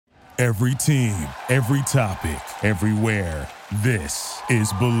Every team, every topic, everywhere. This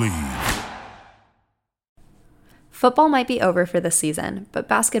is Believe. Football might be over for this season, but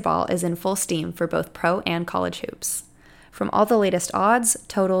basketball is in full steam for both pro and college hoops. From all the latest odds,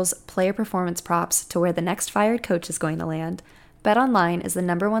 totals, player performance props, to where the next fired coach is going to land, BetOnline is the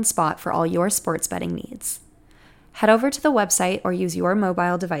 #1 spot for all your sports betting needs. Head over to the website or use your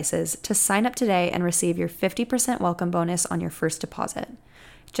mobile devices to sign up today and receive your 50% welcome bonus on your first deposit.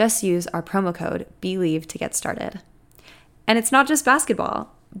 Just use our promo code BELIEVE to get started. And it's not just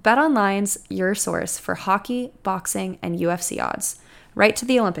basketball. BetOnline's your source for hockey, boxing, and UFC odds, right to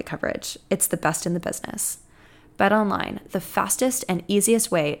the Olympic coverage. It's the best in the business. BetOnline, the fastest and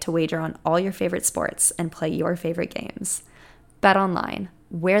easiest way to wager on all your favorite sports and play your favorite games. BetOnline,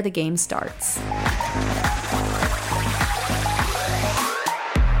 where the game starts.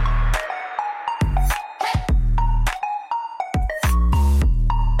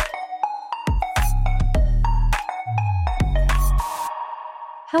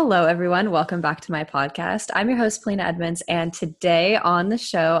 Hello, everyone. Welcome back to my podcast. I'm your host, Polina Edmonds, and today on the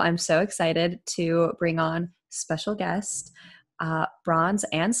show, I'm so excited to bring on special guest, bronze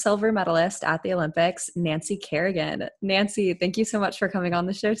and silver medalist at the Olympics, Nancy Kerrigan. Nancy, thank you so much for coming on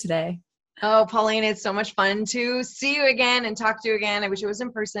the show today. Oh, Pauline, it's so much fun to see you again and talk to you again. I wish it was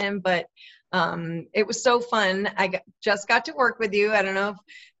in person, but it was so fun. Just got to work with you. I don't know if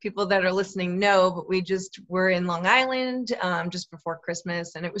people that are listening know, but we just were in Long Island just before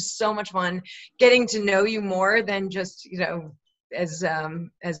Christmas, and it was so much fun getting to know you more than just, as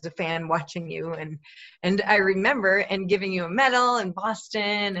a fan watching you. And I remember and giving you a medal in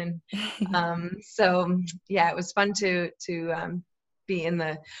Boston, and so yeah, it was fun to be in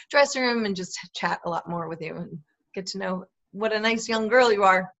the dressing room and just chat a lot more with you and get to know what a nice young girl you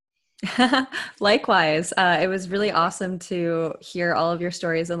are. Likewise. It was really awesome to hear all of your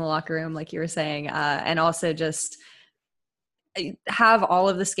stories in the locker room, like you were saying, and also just have all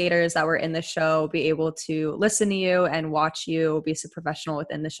of the skaters that were in the show be able to listen to you and watch you be so professional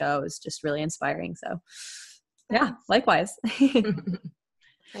within the show is just really inspiring. So yeah, likewise.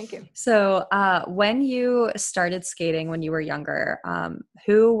 Thank you. So when you started skating when you were younger,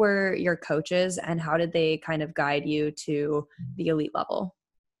 who were your coaches and how did they kind of guide you to the elite level?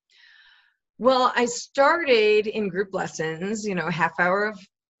 Well, I started in group lessons, a half hour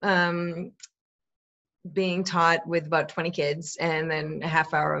of being taught with about 20 kids, and then a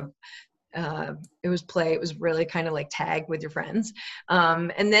half hour of it was play. It was really kind of like tag with your friends.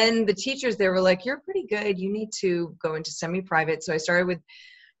 And then the teachers, they were like, you're pretty good. You need to go into semi-private. So I started with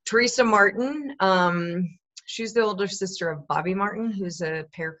Teresa Martin. She's the older sister of Bobby Martin, who's a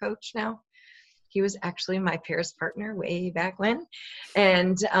pair coach now. He was actually my pairs partner way back when.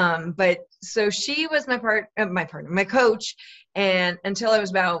 And, but so she was my coach. And until I was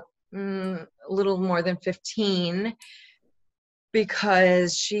about a little more than 15,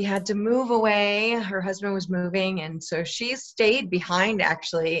 because she had to move away. Her husband was moving. And so she stayed behind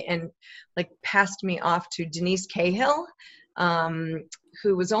actually, and passed me off to Denise Cahill,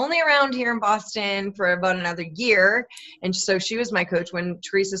 who was only around here in Boston for about another year. And so she was my coach. When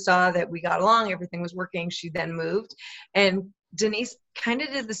Teresa saw that we got along, everything was working, she then moved. And Denise kind of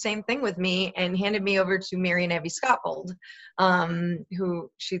did the same thing with me and handed me over to Mary and Evie Scottold,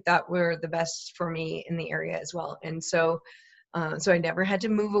 who she thought were the best for me in the area as well. And so I never had to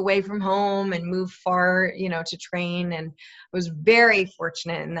move away from home and move far, to train. And I was very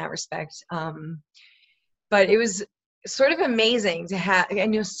fortunate in that respect. But it was sort of amazing to have. I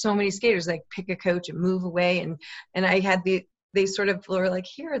knew so many skaters pick a coach and move away, and I had they sort of were like,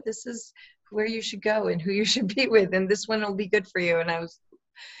 here, this is where you should go and who you should be with, and this one will be good for you. And I was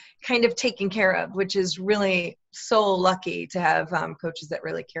kind of taken care of, which is really so lucky to have coaches that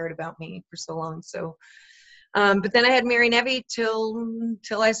really cared about me for so long. So but then I had Mary and Evie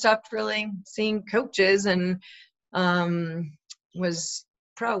till I stopped really seeing coaches and was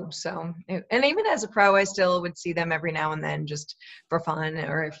pro. So, and even as a pro, I still would see them every now and then just for fun,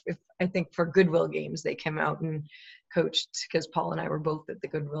 or if I think for Goodwill games, they came out and coached, because Paul and I were both at the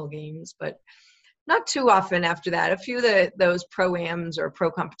Goodwill games, but not too often after that. A few of those pro-ams or pro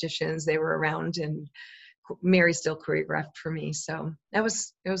competitions, they were around, and Mary still choreographed for me. So it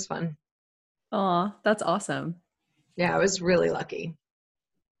was fun. Oh, that's awesome. Yeah, I was really lucky.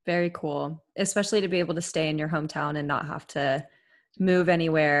 Very cool. Especially to be able to stay in your hometown and not have to move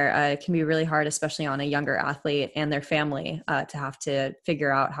anywhere. It can be really hard, especially on a younger athlete and their family, to have to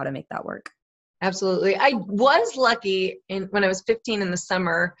figure out how to make that work. Absolutely. I was lucky when I was 15 in the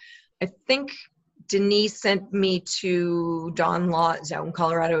summer. I think Denise sent me to Don Laws out in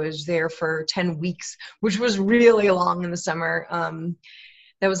Colorado. I was there for 10 weeks, which was really long in the summer.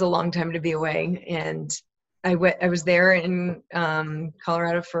 that was a long time to be away. And I was there in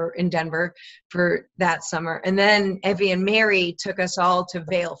Colorado in Denver for that summer. And then Evie and Mary took us all to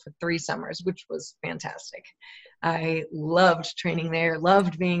Vail for 3 summers, which was fantastic. I loved training there,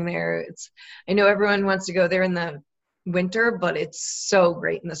 loved being there. I know everyone wants to go there in the winter, but it's so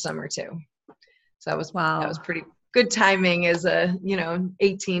great in the summer too. So that was pretty good timing as a,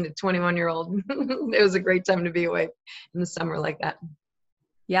 18 to 21-year-old. It was a great time to be away in the summer like that.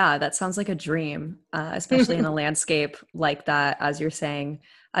 Yeah, that sounds like a dream, especially in a landscape like that, as you're saying.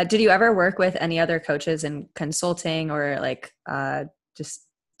 Did you ever work with any other coaches in consulting or like just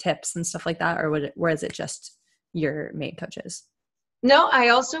tips and stuff like that? Or was it just your main coaches? No, I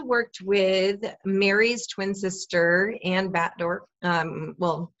also worked with Mary's twin sister, Ann Batdorf.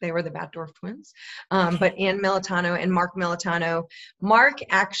 Well, they were the Batdorf twins, but Ann Militano and Mark Militano. Mark,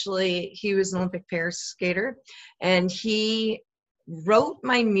 actually, he was an Olympic pair skater, and he wrote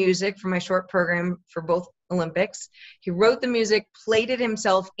my music for my short program for both Olympics. He wrote the music, played it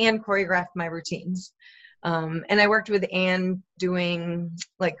himself, and choreographed my routines. And I worked with Anne doing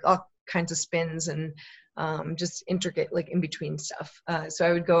like all kinds of spins and just intricate, like in between stuff. So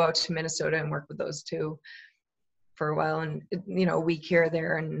I would go out to Minnesota and work with those two for a while, and a week here or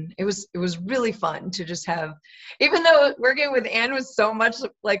there, and it was really fun to just have, even though working with Anne was so much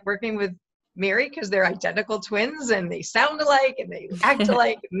like working with Mary, because they're identical twins and they sound alike and they act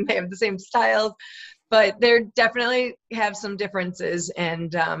alike and they have the same styles, but they definitely have some differences.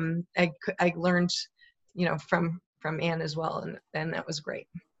 And I learned, from Anne as well, and that was great.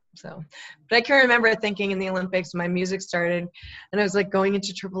 So, but I can remember thinking in the Olympics, my music started, and I was like going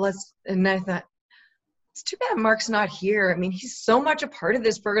into Triple S, and I thought, it's too bad Mark's not here. I mean, he's so much a part of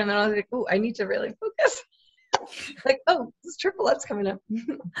this program. And I was like, oh, I need to really focus. Like, oh, this Triple S coming up.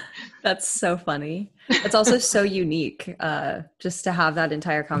 That's so funny. It's also so unique just to have that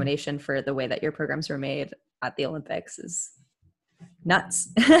entire combination for the way that your programs were made at the Olympics is nuts.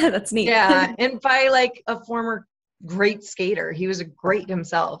 That's neat. Yeah, and by like a former great skater. He was a great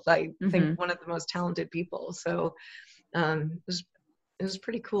himself. I think one of the most talented people. So it was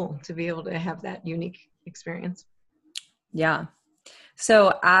pretty cool to be able to have that unique experience. Yeah.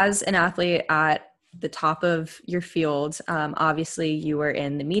 So as an athlete at the top of your field, obviously you were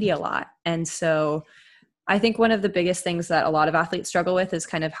in the media a lot. And so I think one of the biggest things that a lot of athletes struggle with is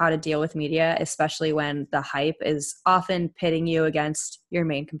kind of how to deal with media, especially when the hype is often pitting you against your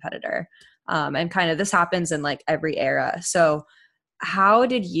main competitor. And kind of this happens in like every era. So how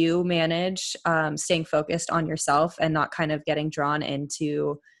did you manage staying focused on yourself and not kind of getting drawn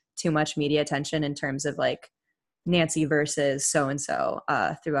into too much media attention in terms of like Nancy versus so-and-so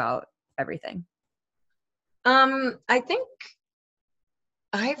throughout everything? I think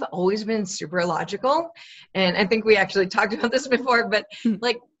I've always been super logical, and I think we actually talked about this before, but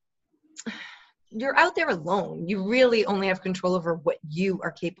like you're out there alone. You really only have control over what you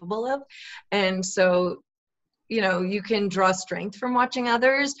are capable of. And so, you can draw strength from watching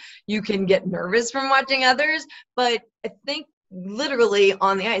others. You can get nervous from watching others, but I think literally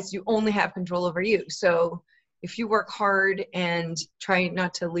on the ice, you only have control over you. So if you work hard and try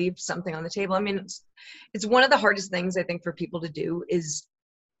not to leave something on the table, I mean, it's one of the hardest things I think for people to do is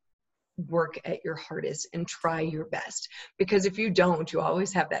work at your hardest and try your best, because if you don't, you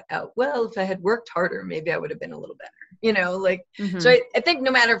always have that out, well, if I had worked harder, maybe I would have been a little better, So I think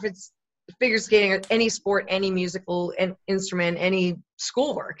no matter if it's figure skating or any sport, any musical instrument, any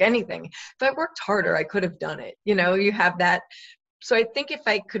schoolwork, anything, if I worked harder, I could have done it. You have that. So I think if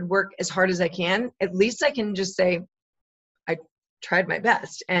I could work as hard as I can, at least I can just say I tried my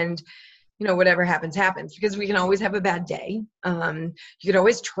best, and whatever happens, happens, because we can always have a bad day. You could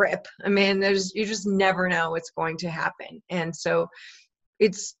always trip. I mean, you just never know what's going to happen. And so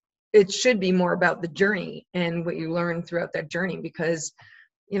it should be more about the journey and what you learn throughout that journey, because,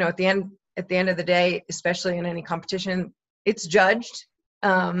 at the end of the day, especially in any competition, it's judged.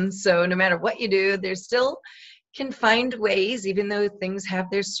 So no matter what you do, there's still can find ways, even though things have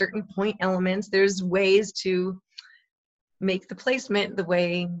their certain point elements, there's ways to make the placement the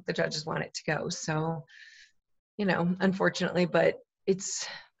way the judges want it to go. So, unfortunately, but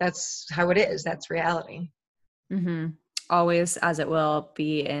that's how it is. That's reality. Always, as it will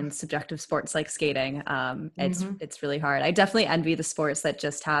be in subjective sports like skating. It's really hard. I definitely envy the sports that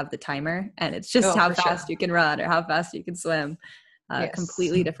just have the timer, and it's just how fast you can run or how fast you can swim. Yes.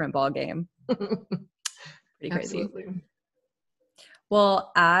 Completely different ball game. Pretty crazy. Absolutely.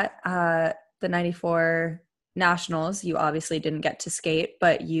 Well, at the 94 Nationals, you obviously didn't get to skate,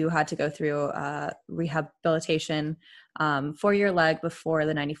 but you had to go through rehabilitation for your leg before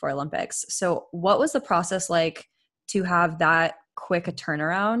the 94 Olympics. So what was the process like to have that quick a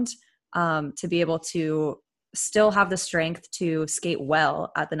turnaround to be able to still have the strength to skate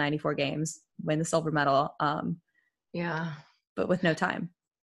well at the 94 games, win the silver medal, Yeah. but with no time.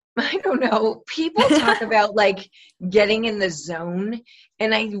 I don't know. People talk about like getting in the zone.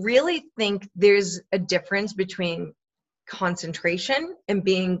 And I really think there's a difference between concentration and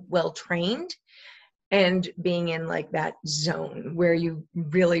being well trained and being in like that zone where you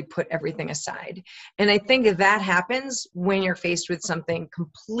really put everything aside. And I think if that happens when you're faced with something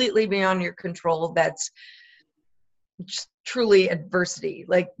completely beyond your control, that's truly adversity.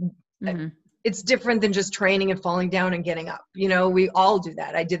 Like it's different than just training and falling down and getting up. You know, we all do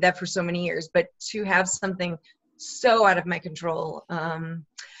that. I did that for so many years, but to have something so out of my control.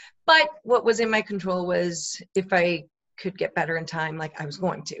 But what was in my control was if I could get better in time, like I was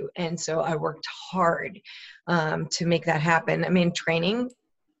going to. And so I worked hard to make that happen. I mean, training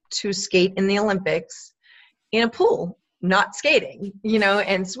to skate in the Olympics in a pool, not skating, you know,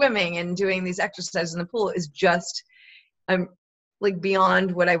 and swimming and doing these exercises in the pool is just like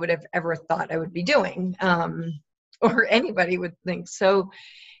beyond what I would have ever thought I would be doing, or anybody would think. So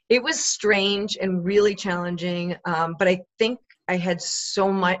it was strange and really challenging. But I think I had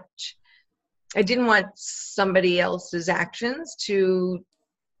so much, I didn't want somebody else's actions to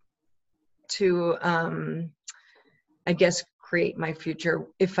I guess create my future.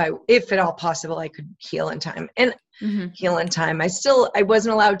 If at all possible, I could heal in time and heal in time. I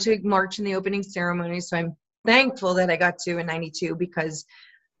wasn't allowed to march in the opening ceremony. So I'm thankful that I got to in 92, because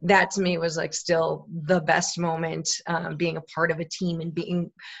that to me was like still the best moment, being a part of a team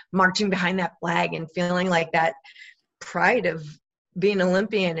and marching behind that flag and feeling like that pride of being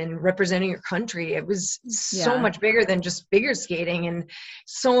Olympian and representing your country. It was so much bigger than just figure skating, and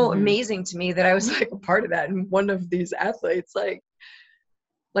so amazing to me that I was like a part of that. And one of these athletes, like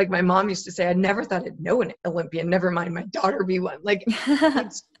my mom used to say, I never thought I'd know an Olympian, never mind my daughter be one. Like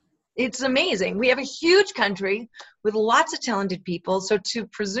it's amazing. We have a huge country with lots of talented people. So to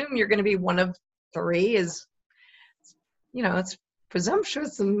presume you're going to be one of three is, you know, it's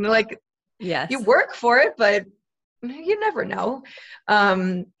presumptuous, and like, you work for it, but you never know.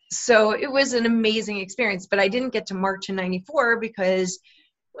 So it was an amazing experience, but I didn't get to march in 94 because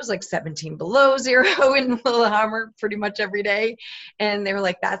it was like 17 below zero in Lillehammer pretty much every day. And they were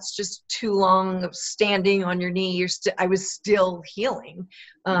like, that's just too long of standing on your knee. I was still healing,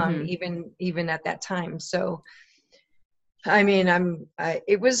 even at that time. So, I mean,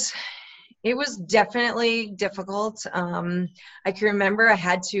 it was definitely difficult. I can remember I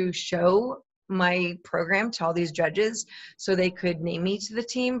had to show my program to all these judges so they could name me to the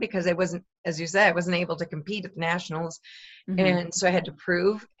team, because I wasn't, as you said, I wasn't able to compete at the nationals. And so I had to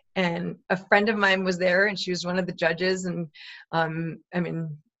prove. And a friend of mine was there, and she was one of the judges. And I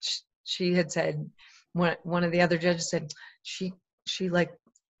mean, she had said, one of the other judges said, she like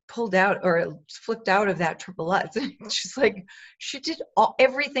pulled out or flipped out of that triple S. She's like, she did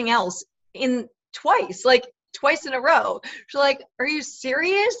everything else in twice in a row. She's like, are you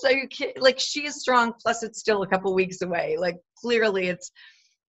serious? Are you kidding? Like, she is strong, plus it's still a couple weeks away. Like, clearly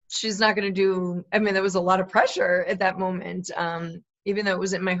she's not going to do, I mean, there was a lot of pressure at that moment. Even though it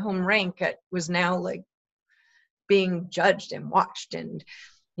was in my home rink, it was now like being judged and watched, and,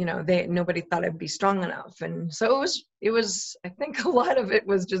 you know, nobody thought I'd be strong enough. And so it was, I think a lot of it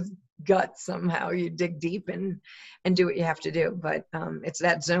was just guts somehow. You dig deep and do what you have to do. But it's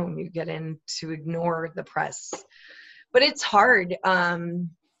that zone you get in to ignore the press. But it's hard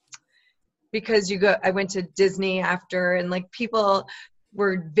because I went to Disney after, and like people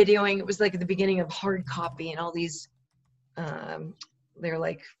were videoing. It was like at the beginning of hard copy and all these, they're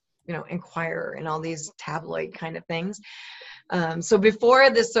like, you know, Inquirer and all these tabloid kind of things. So before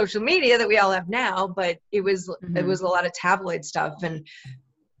this social media that we all have now, but it was a lot of tabloid stuff, and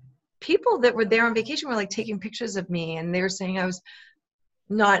people that were there on vacation were like taking pictures of me, and they were saying I was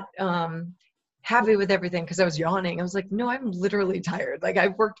not happy with everything because I was yawning. I was like, no, I'm literally tired. Like,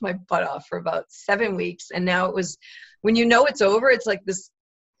 I've worked my butt off for about 7 weeks, and now it was, when you know it's over, it's like this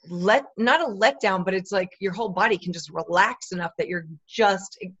not a letdown, but it's like your whole body can just relax enough that you're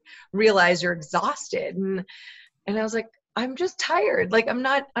just realize you're exhausted. And I was like, I'm just tired. Like, I'm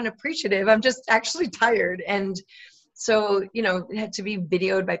not unappreciative. I'm just actually tired. And so, you know, it had to be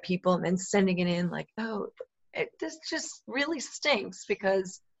videoed by people and then sending it in like, oh, this just really stinks,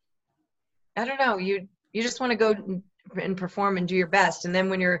 because I don't know, you just want to go and perform and do your best. And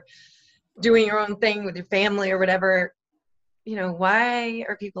then when you're doing your own thing with your family or whatever, you know, why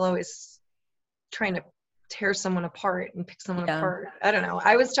are people always trying to tear someone apart and pick someone apart? I don't know.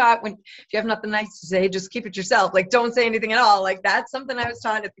 I was taught, if you have nothing nice to say, just keep it yourself. Like, don't say anything at all. Like, that's something I was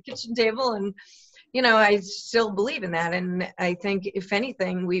taught at the kitchen table. And I still believe in that. And I think if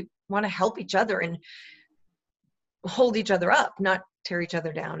anything, we want to help each other and hold each other up, not tear each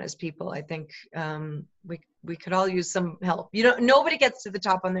other down as people. I think we could all use some help. Nobody gets to the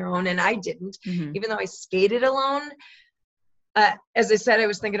top on their own, and I didn't, even though I skated alone. As I said, I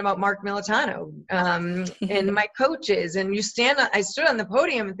was thinking about Mark Militano and my coaches, and I stood on the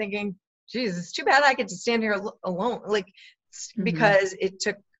podium and thinking, geez, it's too bad I get to stand here alone. Like, because it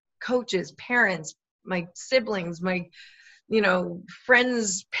took coaches, parents, my siblings, my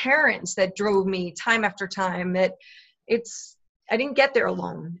friends' parents that drove me time after time. That I didn't get there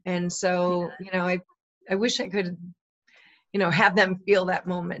alone. And so, I wish I could, have them feel that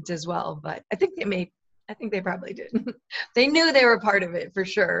moment as well. But I think they probably did. They knew they were part of it for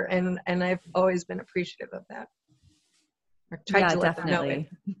sure. And I've always been appreciative of that. Or tried to let them know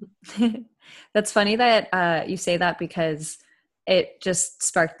it. That's funny that you say that, because it just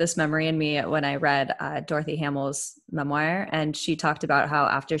sparked this memory in me when I read Dorothy Hamill's memoir, and she talked about how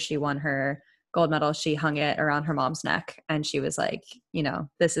after she won her gold medal, she hung it around her mom's neck, and she was like,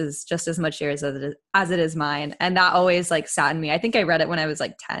 this is just as much yours as it is mine. And that always like saddened me. I think I read it when I was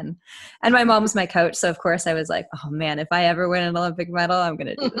like 10, and my mom's my coach, so of course I was like, oh man, if I ever win an Olympic medal, I'm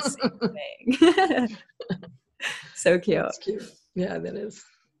gonna do the same thing. So cute. That's cute. Yeah, that is.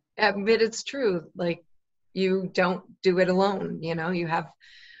 But it's true. Like, you don't do it alone. You have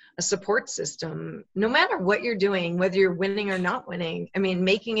a support system, no matter what you're doing, whether you're winning or not winning. I mean,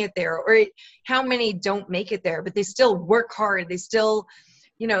 making it there, or how many don't make it there, but they still work hard. They still,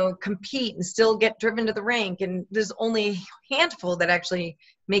 compete and still get driven to the rank. And there's only a handful that actually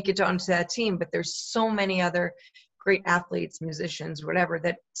make it onto that team, but there's so many other great athletes, musicians, whatever,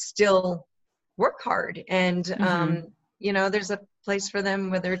 that still work hard. And, there's a place for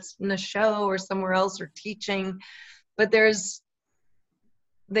them, whether it's in a show or somewhere else or teaching, but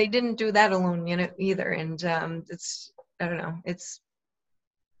they didn't do that alone, either. And I don't know,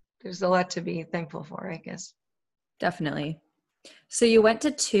 there's a lot to be thankful for, I guess. Definitely. So you went to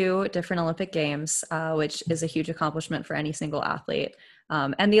 2 different Olympic Games, which is a huge accomplishment for any single athlete.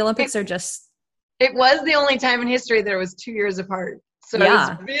 And the Olympics are just... It was the only time in history that it was 2 years apart. So I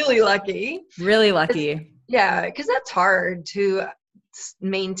was really lucky. Really lucky. Yeah, because that's hard to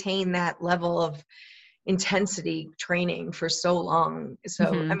maintain that level of intensity training for so long. So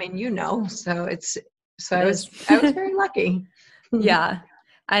I mean, I was very lucky. Yeah.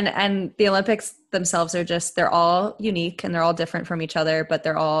 And the Olympics themselves are they're all unique and they're all different from each other, but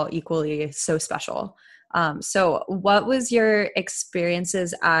they're all equally so special. So what was your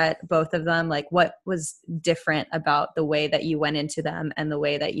experiences at both of them? Like, what was different about the way that you went into them and the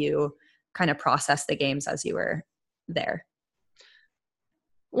way that you kind of processed the games as you were there?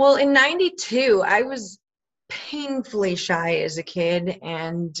 Well, in 92, I was painfully shy as a kid.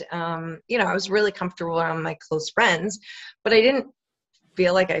 And, I was really comfortable around my close friends, but I didn't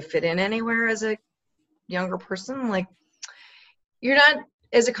feel like I fit in anywhere as a younger person. Like, you're not,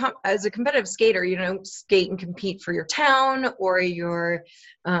 as a competitive skater, you don't skate and compete for your town or your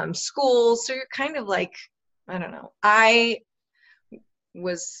school. So you're kind of like, I don't know. I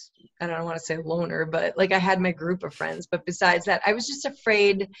don't want to say a loner, but like I had my group of friends. But besides that, I was just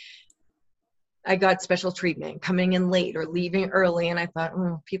afraid I got special treatment coming in late or leaving early. And I thought,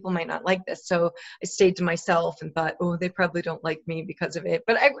 people might not like this. So I stayed to myself and thought, they probably don't like me because of it.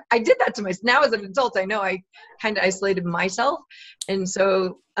 But I did that to myself. Now as an adult, I know I kind of isolated myself. And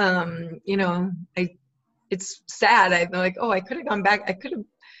so, it's sad. I'm like, I could have gone back.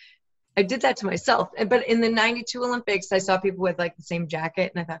 I did that to myself. But in the 92 Olympics, I saw people with like the same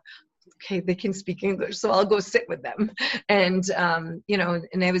jacket and I thought, okay, they can speak English, so I'll go sit with them. And, and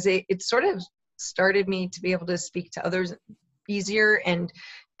it sort of started me to be able to speak to others easier and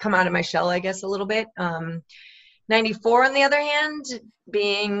come out of my shell, I guess, a little bit. 94, on the other hand,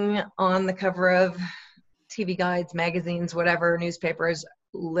 being on the cover of TV guides, magazines, whatever, newspapers,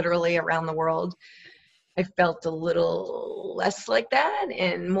 literally around the world, I felt a little less like that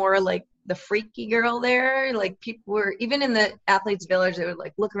and more like the freaky girl there. Like, people were, even in the athletes village, they would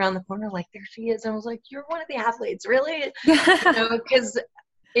like look around the corner like, there she is. And I was like, you're one of the athletes, really? Because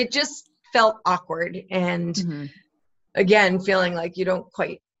it just felt awkward. And again, feeling like you don't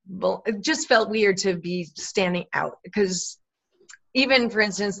quite, it just felt weird to be standing out. Because even, for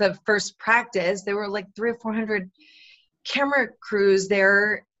instance, the first practice, there were like 300 or 400 camera crews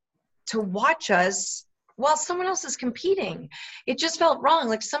there to watch us while someone else is competing. It just felt wrong.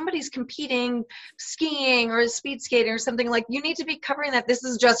 Like, somebody's competing, skiing or speed skating or something. Like, you need to be covering that. This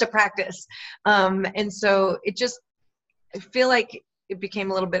is just a practice. And so I feel like it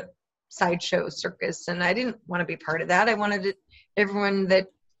became a little bit sideshow circus, and I didn't want to be part of that. I wanted everyone that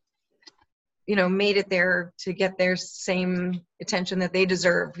made it there to get their same attention that they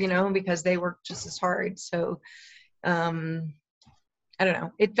deserve, because they worked just as hard. So I don't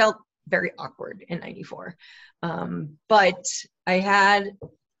know. It felt very awkward in 94. But I had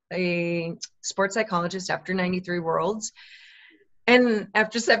a sports psychologist after 93 Worlds. And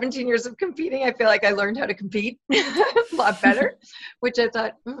after 17 years of competing, I feel like I learned how to compete a lot better, which I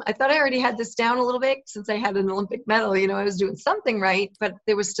thought I already had this down a little bit since I had an Olympic medal. I was doing something right, but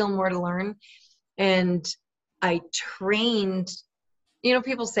there was still more to learn. And I trained,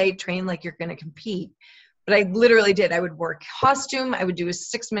 people say train like you're going to compete, but I literally did. I would work costume. I would do a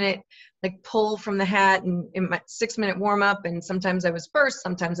 6-minute pull from the hat and in my 6-minute warm up. And sometimes I was first,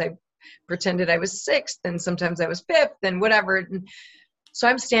 sometimes I pretended I was sixth, and sometimes I was fifth, and whatever. And so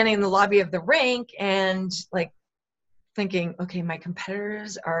I'm standing in the lobby of the rink and thinking, okay, my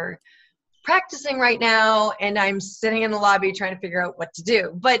competitors are practicing right now, and I'm sitting in the lobby trying to figure out what to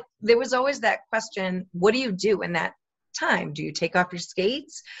do. But there was always that question, what do you do in that time? Do you take off your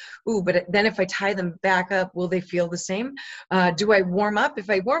skates? Ooh, but then if I tie them back up, will they feel the same? Do I warm up?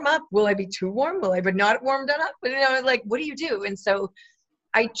 If I warm up, will I be too warm? Will I be not warmed up? But what do you do? And so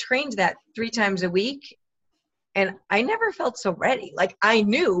I trained that 3 times a week, and I never felt so ready. I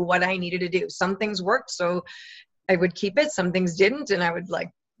knew what I needed to do. Some things worked, so I would keep it. Some things didn't, and I would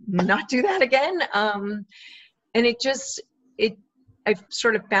not do that again. And I've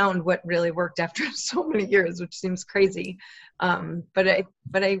sort of found what really worked after so many years, which seems crazy. But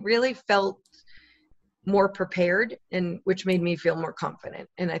I really felt more prepared, and which made me feel more confident.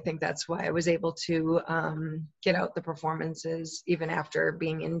 And I think that's why I was able to get out the performances even after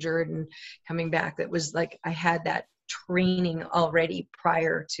being injured and coming back. That was I had that training already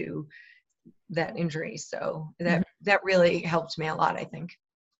prior to that injury. So that really helped me a lot, I think.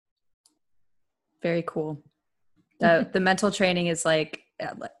 Very cool. The mental training is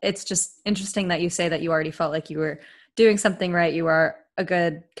it's just interesting that you say that you already felt like you were doing something right. You are a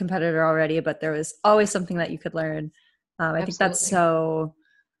good competitor already, but there was always something that you could learn. I think that's so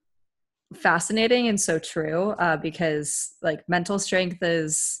fascinating and so true, because mental strength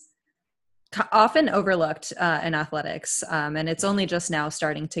is often overlooked in athletics. And it's only just now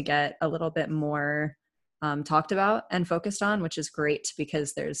starting to get a little bit more talked about and focused on, which is great,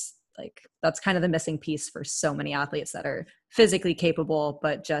 because there's that's kind of the missing piece for so many athletes that are physically capable,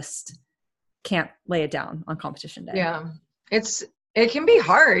 but just can't lay it down on competition day. Yeah. It can be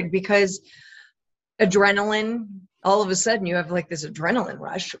hard because adrenaline, all of a sudden you have this adrenaline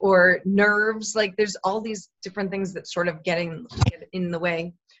rush, or nerves. There's all these different things that sort of get in the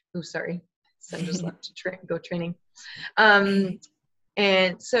way. Oh, sorry. Son just left to go training.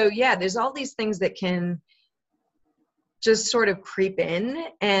 And so, yeah, there's all these things that can just sort of creep in.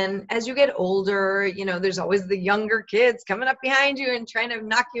 And as you get older, there's always the younger kids coming up behind you and trying to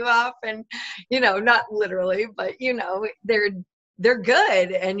knock you off. And, not literally, but, they're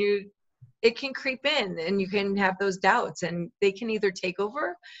good, and it can creep in, and you can have those doubts, and they can either take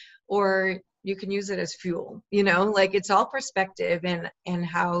over or you can use it as fuel. It's all perspective and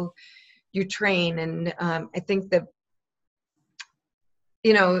how you train. And I think that,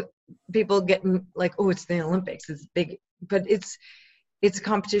 people get oh, it's the Olympics, it's big, but it's a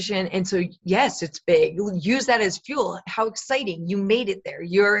competition. And so, yes, it's big. Use that as fuel. How exciting. You made it there.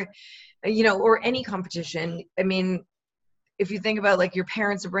 You're, or any competition. I mean, if you think about your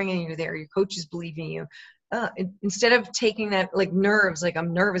parents are bringing you there, your coaches believe in you. Instead of taking that nerves,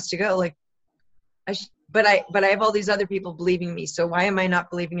 I'm nervous to go, but I have all these other people believing in me. So why am I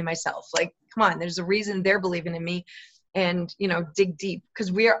not believing in myself? Come on, there's a reason they're believing in me. And, dig deep,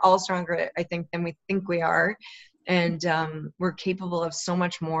 because we are all stronger, I think, than we think we are. And we're capable of so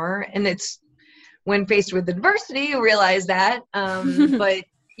much more. And it's when faced with adversity, you realize that. But,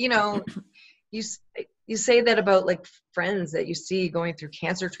 you say that about friends that you see going through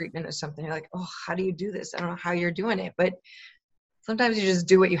cancer treatment or something. You're oh, how do you do this? I don't know how you're doing it. But sometimes you just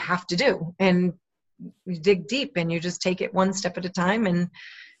do what you have to do, and you dig deep, and you just take it one step at a time,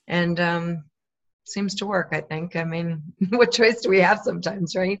 and seems to work, I think. I mean, what choice do we have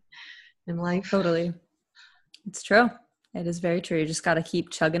sometimes, right? In life. Totally. It's true. It is very true. You just got to keep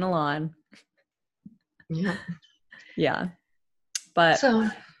chugging along. Yeah. Yeah. But so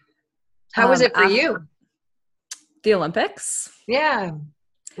how was it for you? The Olympics? Yeah.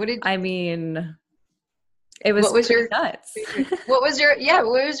 I mean, it was nuts. What was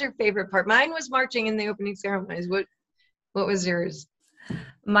your favorite part? Mine was marching in the opening ceremonies. What was yours?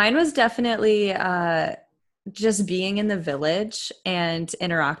 Mine was definitely just being in the village and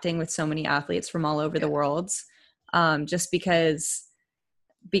interacting with so many athletes from all over the world. Just because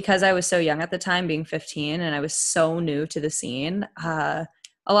I was so young at the time, being 15, and I was so new to the scene,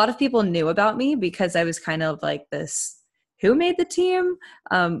 a lot of people knew about me because I was kind of like this who made the team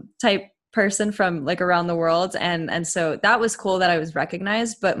type person from like around the world. And so that was cool that I was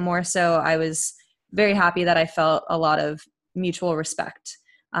recognized, but more so I was very happy that I felt a lot of mutual respect,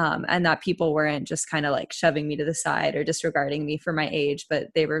 and that people weren't just kind of like shoving me to the side or disregarding me for my age, but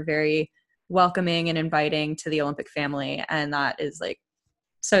they were very welcoming and inviting to the Olympic family. And that is like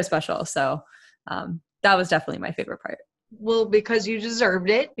so special. So that was definitely my favorite part. Well, because you deserved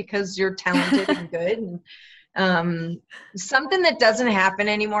it, because you're talented and good. And something that doesn't happen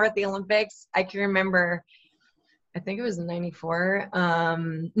anymore at the Olympics, I can remember, I think it was in 94.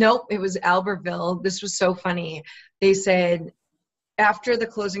 Nope, it was Albertville. This was so funny. They said, after the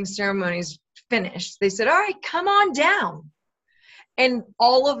closing ceremonies finished, they said, all right, come on down. And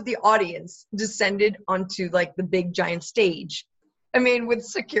all of the audience descended onto like the big giant stage. I mean, with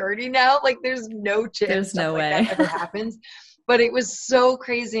security now, like there's no chance There's no way that ever happens. But it was so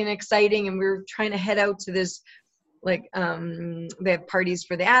crazy and exciting. And we were trying to head out to this, like, they have parties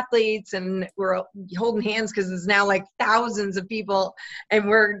for the athletes, and we're holding hands because there's now like thousands of people, and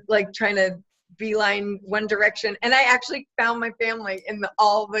we're like trying to beeline one direction. And I actually found my family in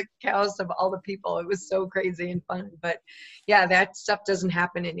all the chaos of all the people. It was so crazy and fun. But yeah, that stuff doesn't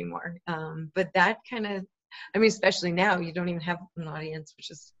happen anymore. But that kind of, I mean, especially now, you don't even have an audience,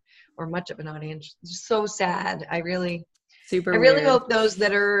 or much of an audience. It's so sad. I really hope those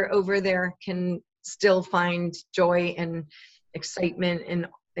that are over there can still find joy and excitement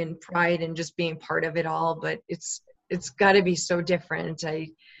and pride and just being part of it all. But it's got to be so different.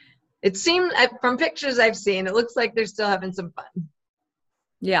 It seemed, from pictures I've seen, it looks like they're still having some fun.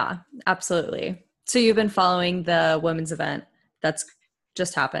 Yeah, absolutely. So you've been following the women's event that's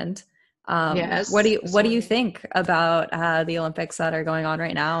just happened. Yes. What do you think about the Olympics that are going on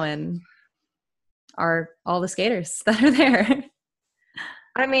right now, and are all the skaters that are there?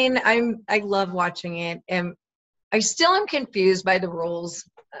 I mean, I love watching it, and I still am confused by the rules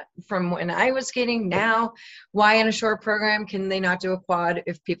from when I was skating. Now, why in a short program can they not do a quad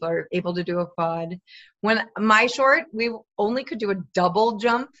if people are able to do a quad? When my short, we only could do a double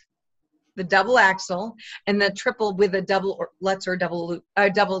jump, the double axel, and the triple with a double lutz or double loop,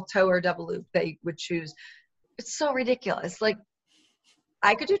 double toe or double loop they would choose. It's so ridiculous. Like,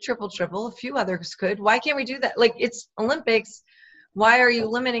 I could do triple, a few others could. Why can't we do that? Like, it's Olympics. Why are you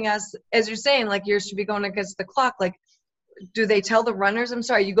limiting us? As you're saying, like, yours should be going against the clock. Like, do they tell the runners, I'm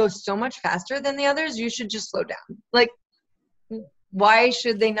sorry, you go so much faster than the others, you should just slow down? Like, why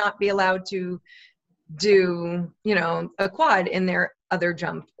should they not be allowed to do, a quad in their other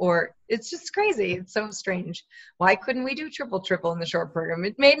jump? Or it's just crazy. It's so strange. Why couldn't we do triple in the short program?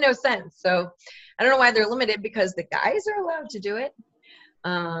 It made no sense. So I don't know why they're limited, because the guys are allowed to do it.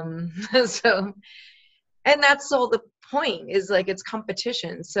 So, and that's all the point, is like, it's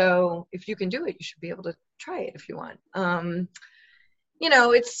competition. So if you can do it, you should be able to try it if you want.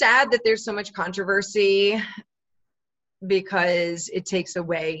 It's sad that there's so much controversy, because it takes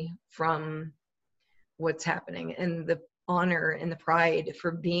away from what's happening and the honor and the pride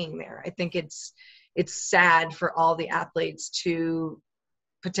for being there. I think it's sad for all the athletes to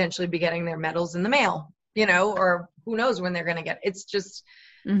potentially be getting their medals in the mail, or who knows when they're going to get it. It's just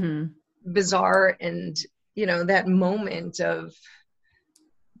bizarre. And that moment of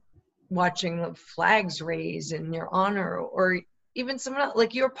watching the flags raise in your honor, or even someone else,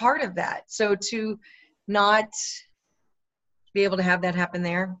 like, you're part of that. So to not be able to have that happen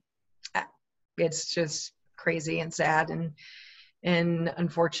there, it's just crazy and sad and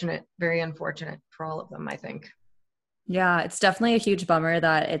unfortunate, very unfortunate for all of them, I think. Yeah, it's definitely a huge bummer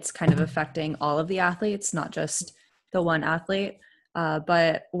that it's kind of affecting all of the athletes, not just the one athlete.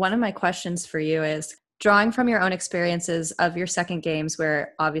 But one of my questions for you is, drawing from your own experiences of your second games,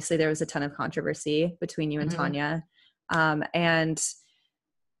 where obviously there was a ton of controversy between you and Tanya, and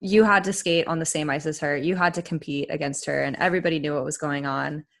you had to skate on the same ice as her, you had to compete against her, and everybody knew what was going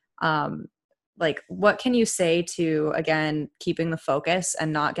on. Like, what can you say to, again, keeping the focus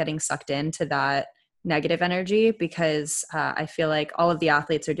and not getting sucked into that negative energy? Because I feel like all of the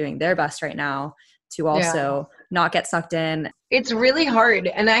athletes are doing their best right now to also not get sucked in. It's really hard.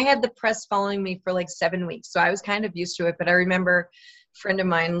 And I had the press following me for like 7 weeks, so I was kind of used to it. But I remember a friend of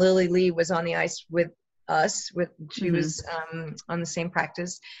mine, Lily Lee, was on the ice with us. She was on the same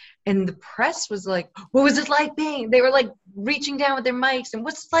practice. And the press was like, what was it like being? They were like reaching down with their mics, and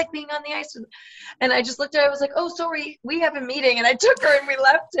what's it like being on the ice? And I just looked at her, I was like, oh, sorry, we have a meeting. And I took her and we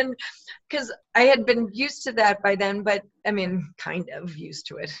left. And because I had been used to that by then, but I mean, kind of used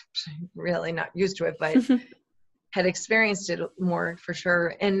to it, really not used to it, but had experienced it more for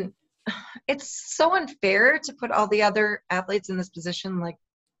sure. And it's so unfair to put all the other athletes in this position. Like,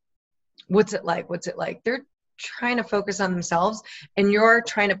 What's it like? What's it like? They're trying to focus on themselves, and you're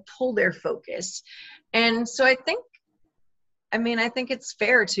trying to pull their focus. And so I think it's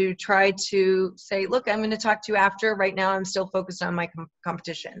fair to try to say, look, I'm going to talk to you after. Right now, I'm still focused on my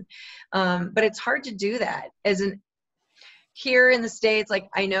competition. But it's hard to do that here in the States. Like,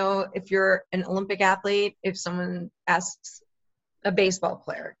 I know if you're an Olympic athlete, if someone asks a baseball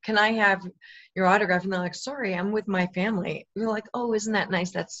player, can I have your autograph? And they're like, sorry, I'm with my family. You're like, oh, isn't that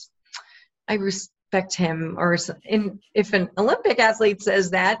nice? I respect him. Or if an Olympic athlete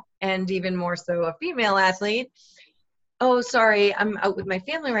says that, and even more so a female athlete, oh, sorry, I'm out with my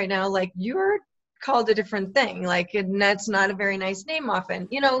family right now. Like, you're called a different thing. Like, and that's not a very nice name often,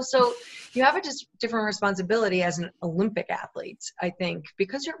 so you have a just different responsibility as an Olympic athlete, I think,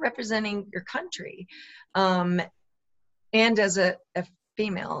 because you're representing your country, and as a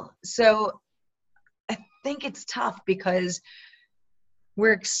female. So I think it's tough because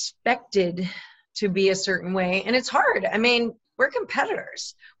we're expected to be a certain way, and it's hard. I mean, we're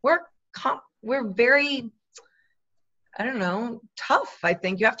competitors. We're very, I don't know, tough. I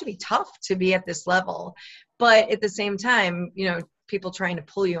think you have to be tough to be at this level. But at the same time, people trying to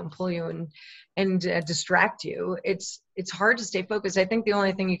pull you and distract you. It's hard to stay focused. I think the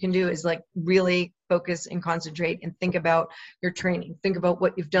only thing you can do is like really focus and concentrate and think about your training, think about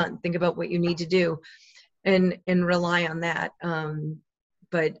what you've done, think about what you need to do, and rely on that.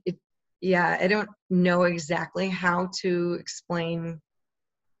 But I don't know exactly how to explain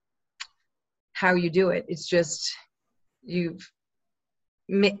how you do it. It's just, the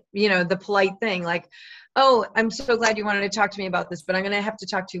polite thing, like, oh, I'm so glad you wanted to talk to me about this, but I'm going to have to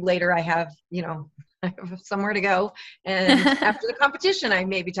talk to you later. I have somewhere to go. And after the competition, I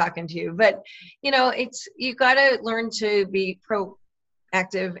may be talking to you. But, you got to learn to be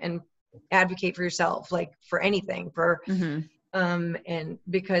proactive and advocate for yourself, like for anything, and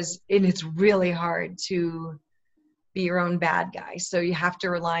because it's really hard to be your own bad guy. So you have to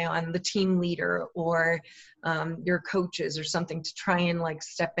rely on the team leader or your coaches or something to try and like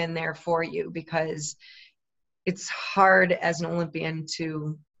step in there for you, because it's hard as an Olympian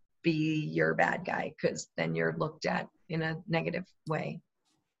to be your bad guy, because then you're looked at in a negative way.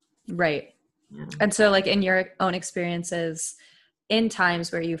 Right. Yeah. And so like in your own experiences, in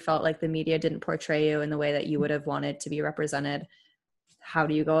times where you felt like the media didn't portray you in the way that you would have wanted to be represented, how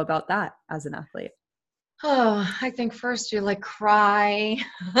do you go about that as an athlete? Oh, I think first you like cry.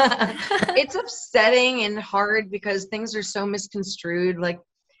 It's upsetting and hard because things are so misconstrued. Like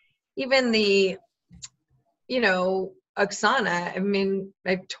even Oksana, I mean,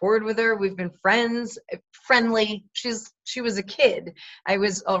 I've toured with her. We've been friendly. She was a kid. I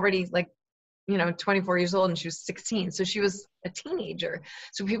was already 24 years old and she was 16. So she was a teenager.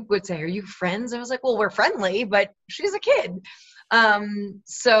 So people would say, are you friends? I was like, well, we're friendly, but she's a kid.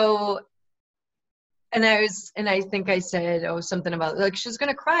 And I think I said, something about like, she's going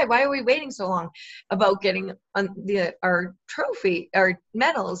to cry. Why are we waiting so long about getting our trophy, our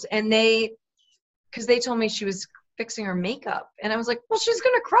medals? And because they told me she was fixing her makeup. And I was like, well, she's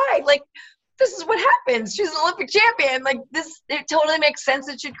going to cry. Like, this is what happens. She's an Olympic champion. Like this, it totally makes sense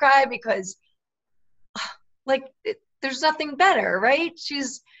that she'd cry because there's nothing better, right?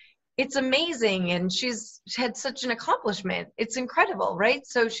 It's amazing. And she's had such an accomplishment. It's incredible, right?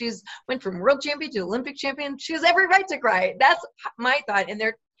 So she's went from world champion to Olympic champion. She has every right to cry. That's my thought. And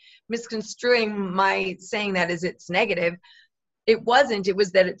they're misconstruing my saying that as it's negative. It wasn't. It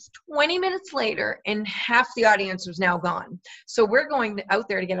was that it's 20 minutes later and half the audience was now gone. So we're going out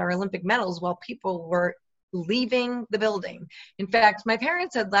there to get our Olympic medals while people were leaving the building. In fact, my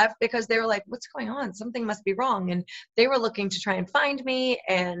parents had left because they were like, what's going on? Something must be wrong. And they were looking to try and find me,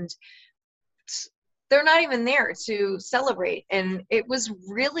 and they're not even there to celebrate. And it was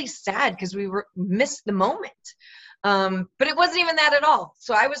really sad because we missed the moment. But it wasn't even that at all.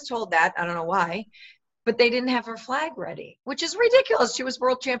 So I was told that, I don't know why, but they didn't have her flag ready, which is ridiculous. She was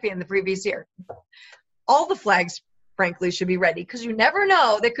world champion the previous year. All the flags, frankly, should be ready, because you never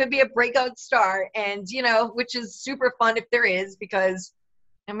know. There could be a breakout star, and which is super fun if there is, because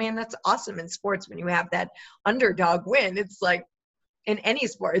I mean, that's awesome in sports when you have that underdog win. It's like in any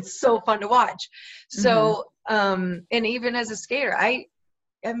sport, it's so fun to watch. So and even as a skater, I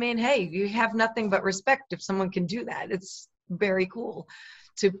mean, hey, you have nothing but respect if someone can do that. It's very cool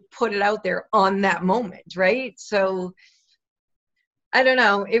to put it out there on that moment, right? So I don't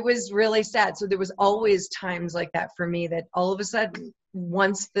know. It was really sad. So there was always times like that for me, that all of a sudden,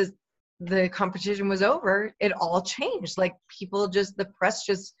 once the competition was over, it all changed. Like the press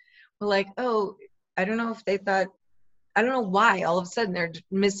just were like, oh, I don't know if they thought, I don't know why all of a sudden they're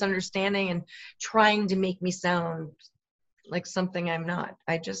misunderstanding and trying to make me sound like something I'm not.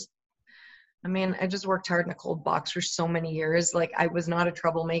 I mean, I just worked hard in a cold box for so many years. Like, I was not a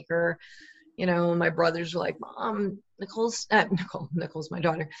troublemaker. You know, my brothers were like, Mom, Nicole's my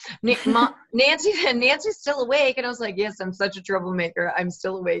daughter. Nancy's still awake. And I was like, yes, I'm such a troublemaker. I'm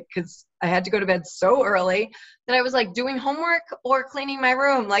still awake because I had to go to bed so early that I was like doing homework or cleaning my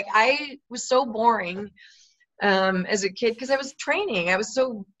room. Like, I was so boring as a kid because I was training. I was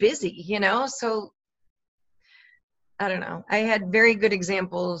so busy, you know? So I don't know. I had very good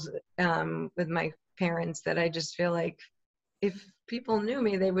examples with my parents that I just feel like if people knew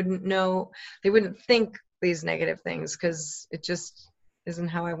me, they wouldn't think these negative things because it just isn't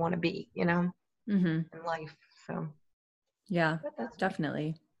how I want to be, you know, in life. So, yeah,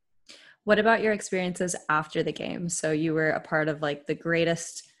 definitely. What about your experiences after the game? So you were a part of like the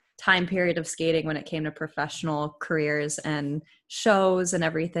greatest time period of skating when it came to professional careers and shows and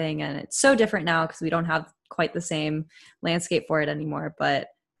everything. And it's so different now because we don't have quite the same landscape for it anymore. But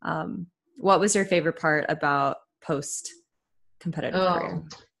what was your favorite part about post-competitive career?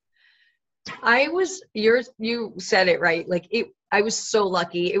 You said it right. Like I was so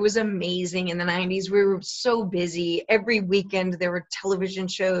lucky. It was amazing in the 90s. We were so busy. Every weekend there were television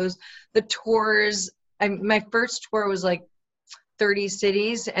shows, the tours. My first tour was like 30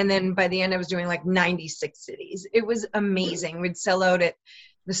 cities. And then by the end I was doing like 96 cities. It was amazing. We'd sell out at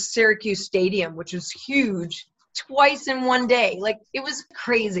the Syracuse Stadium, which was huge, twice in one day. Like, it was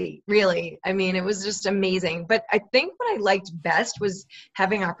crazy, really. I mean, it was just amazing. But I think what I liked best was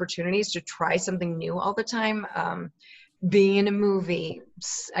having opportunities to try something new all the time. Being in a movie,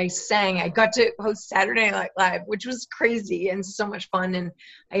 I sang, I got to host Saturday Night Live, which was crazy and so much fun. And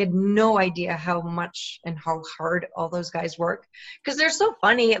I had no idea how much and how hard all those guys work because they're so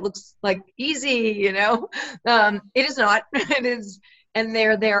funny. It looks like easy, you know. It is not. It is. And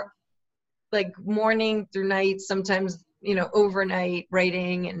they're there like morning through night, sometimes, you know, overnight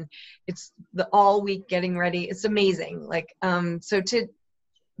writing, and it's the all week getting ready. It's amazing. Like, so to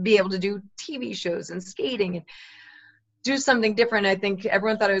be able to do TV shows and skating and do something different. I think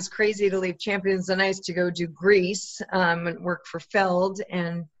everyone thought it was crazy to leave Champions on Ice to go do Grease and work for Feld.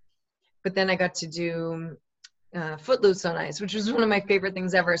 But then I got to do Footloose on Ice, which was one of my favorite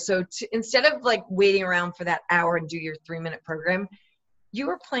things ever. So instead of like waiting around for that hour and do your 3-minute program, you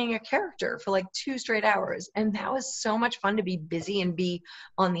were playing a character for like 2 straight hours. And that was so much fun to be busy and be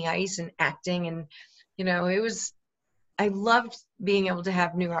on the ice and acting. And, you know, I loved being able to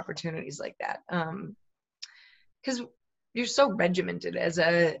have new opportunities like that. Because you're so regimented as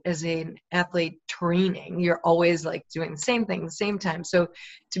an athlete training. You're always like doing the same thing, the same time. So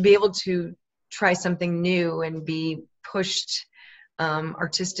to be able to try something new and be pushed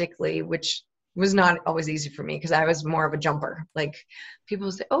artistically, which was not always easy for me because I was more of a jumper. Like,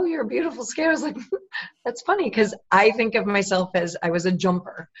 people say, oh, you're a beautiful skater. I was like, that's funny because I think of myself as I was a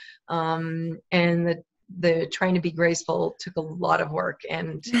jumper. And the trying to be graceful took a lot of work.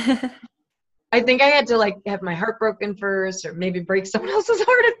 And I think I had to like have my heart broken first, or maybe break someone else's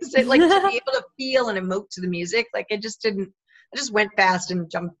heart at the same, like to be able to feel and emote to the music. Like I just went fast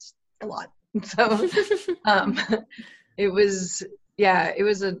and jumped a lot. So it was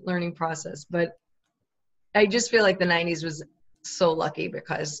a learning process, but I just feel like the 90s was so lucky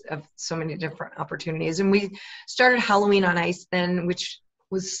because of so many different opportunities. And we started Halloween on Ice then, which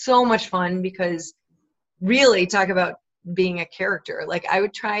was so much fun because really talk about being a character. Like I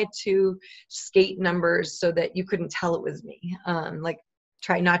would try to skate numbers so that you couldn't tell it was me. Like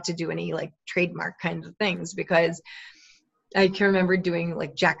try not to do any like trademark kinds of things because I can remember doing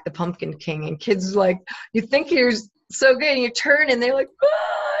like Jack the Pumpkin King and kids like, you think you're so good and you turn and they're like,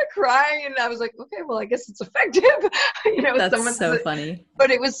 crying. And I was like, okay, well, I guess it's effective. You know, that's so funny.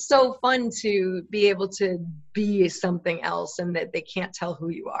 But it was so fun to be able to be something else and that they can't tell who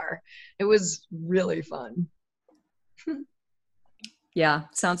you are. It was really fun. Yeah,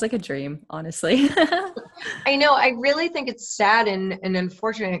 sounds like a dream, honestly. I know. I really think it's sad and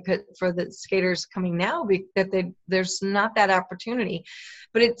unfortunate for the skaters coming now that there's not that opportunity.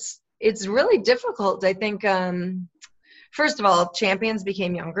 But it's really difficult. I think, first of all, champions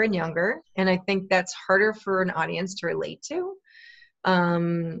became younger and younger, and I think that's harder for an audience to relate to.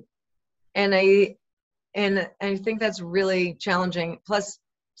 And I think that's really challenging. Plus,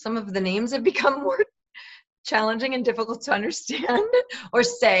 some of the names have become more challenging and difficult to understand or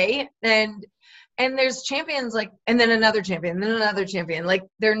say, and there's champions like, and then another champion, then another champion. Like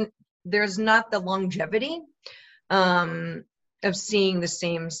there's not the longevity of seeing the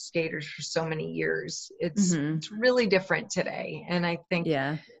same skaters for so many years. It's really different today, and I think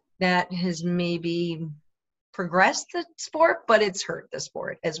that has maybe progressed the sport, but it's hurt the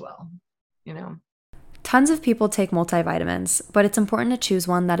sport as well, you know. Tons of people take multivitamins, but it's important to choose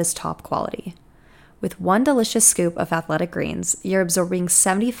one that is top quality. With one delicious scoop of Athletic Greens, you're absorbing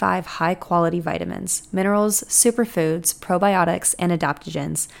 75 high-quality vitamins, minerals, superfoods, probiotics, and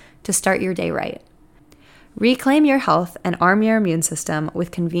adaptogens to start your day right. Reclaim your health and arm your immune system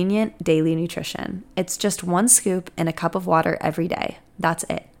with convenient daily nutrition. It's just one scoop in a cup of water every day. That's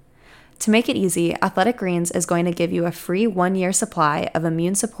it. To make it easy, Athletic Greens is going to give you a free 1-year supply of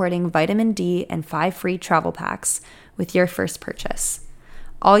immune-supporting vitamin D and 5 free travel packs with your first purchase.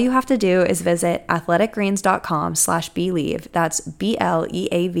 All you have to do is visit athleticgreens.com/believe. That's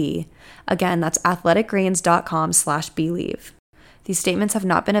BLEAV. Again, that's athleticgreens.com/believe. These statements have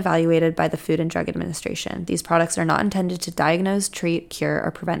not been evaluated by the Food and Drug Administration. These products are not intended to diagnose, treat, cure, or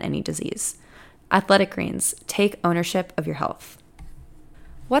prevent any disease. Athletic Greens, take ownership of your health.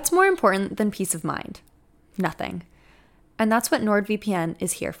 What's more important than peace of mind? Nothing. And that's what NordVPN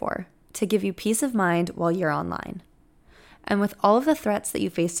is here for, to give you peace of mind while you're online. And with all of the threats that you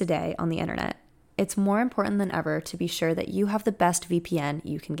face today on the internet, it's more important than ever to be sure that you have the best VPN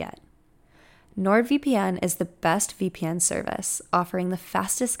you can get. NordVPN is the best VPN service, offering the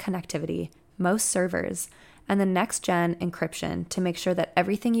fastest connectivity, most servers, and the next-gen encryption to make sure that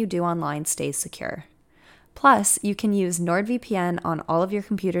everything you do online stays secure. Plus, you can use NordVPN on all of your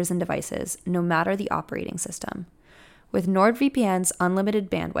computers and devices, no matter the operating system. With NordVPN's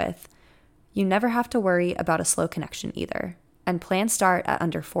unlimited bandwidth, you never have to worry about a slow connection either, and plans start at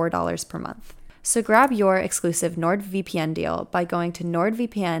under $4 per month. So grab your exclusive NordVPN deal by going to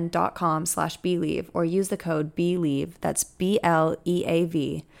nordvpn.com/believe or use the code BELIEVE, that's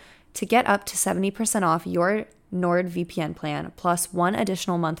BLEAV, to get up to 70% off your NordVPN plan plus 1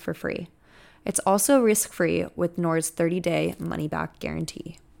 additional month for free. It's also risk-free with Nord's 30-day money-back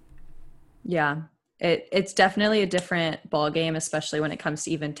guarantee. Yeah. It's definitely a different ballgame, especially when it comes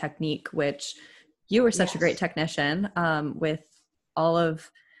to even technique, which you were such a great technician with all of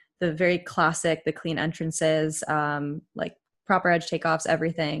the very classic, the clean entrances, like proper edge takeoffs,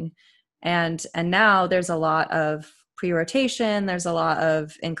 everything. And now there's a lot of pre-rotation, there's a lot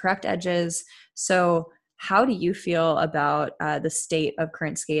of incorrect edges. So how do you feel about the state of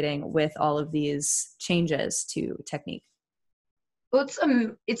current skating with all of these changes to technique? Well,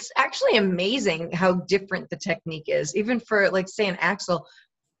 it's actually amazing how different the technique is. Even for, like, say, an axel,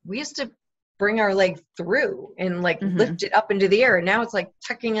 we used to bring our leg through and lift it up into the air. And now it's like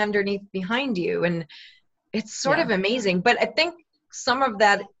tucking underneath behind you. And it's sort of amazing. But I think some of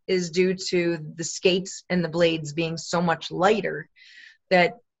that is due to the skates and the blades being so much lighter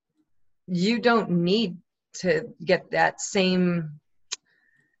that you don't need to get that same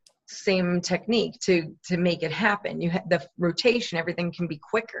technique to make it happen. You have the rotation, everything can be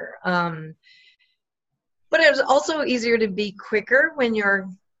quicker. But it was also easier to be quicker when you're,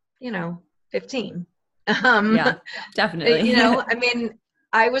 15. Yeah, definitely. I mean,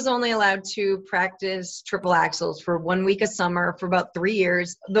 I was only allowed to practice triple axels for 1 week of summer for about 3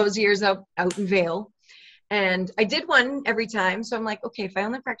 years, those years out in Vail. And I did one every time. So I'm like, okay, if I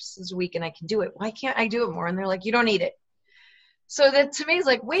only practice this a week and I can do it, why can't I do it more? And they're like, you don't need it. So that to me is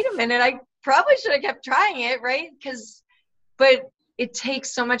like, wait a minute, I probably should have kept trying it, right? But it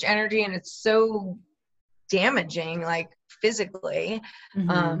takes so much energy and it's so damaging, like physically,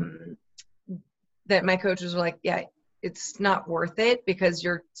 that my coaches were like, yeah, it's not worth it because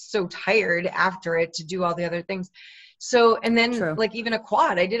you're so tired after it to do all the other things. So, and then like even a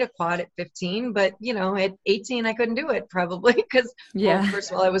quad, I did a quad at 15, but at 18, I couldn't do it probably because, well,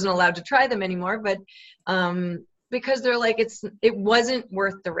 first of all, I wasn't allowed to try them anymore, but, because they're like, it wasn't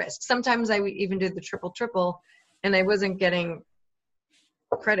worth the risk. Sometimes I even did the triple and I wasn't getting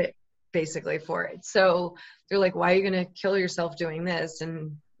credit basically for it. So they're like, why are you going to kill yourself doing this?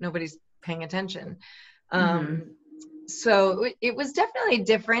 And nobody's paying attention. So it was definitely a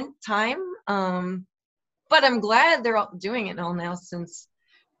different time. But I'm glad they're all doing it all now, since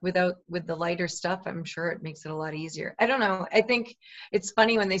with the lighter stuff, I'm sure it makes it a lot easier. I don't know. I think it's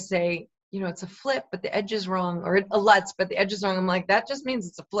funny when they say, it's a flip, but the edge is wrong, or a Lutz, but the edge is wrong. I'm like, that just means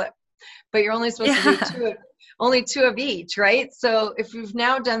it's a flip, but you're only supposed to do only two of each, right? So if you've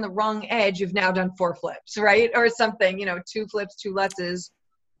now done the wrong edge, you've now done 4 flips, right? Or something, 2 flips, 2 Lutzes,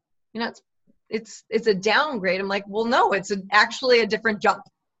 it's a downgrade. I'm like, well, no, it's actually a different jump.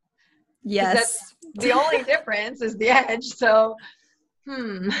 Yes. That's the only difference is the edge. So,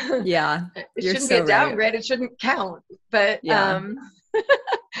 yeah, it shouldn't be a downgrade. Right. It shouldn't count, but,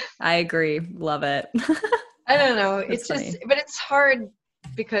 I agree. Love it. I don't know. It's funny. But it's hard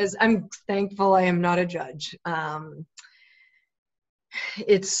because I'm thankful I am not a judge. I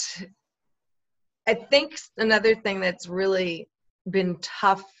think another thing that's really been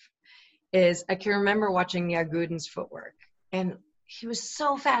tough is I can remember watching Jaguden's footwork, and he was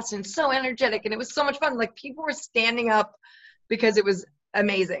so fast and so energetic, and it was so much fun. Like, people were standing up because it was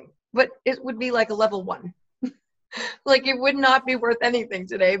amazing, but it would be like a level 1. Like, it would not be worth anything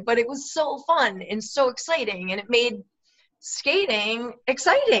today, but it was so fun and so exciting, and it made skating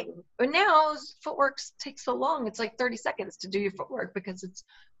exciting. But now footwork takes so long. It's like 30 seconds to do your footwork because it's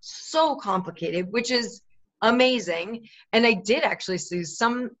so complicated, which is amazing. And I did actually see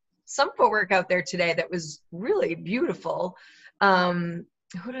some footwork out there today that was really beautiful. Who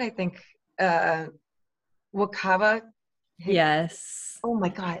did I think? Wakaba. Yes. Oh my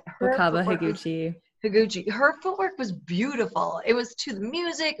God. Wakaba Higuchi. Her footwork was beautiful. It was to the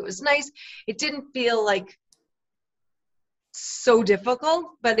music. It was nice. It didn't feel like so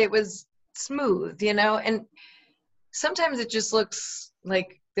difficult, but it was smooth, and sometimes it just looks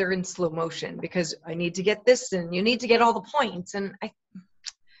like they're in slow motion because I need to get this and you need to get all the points, and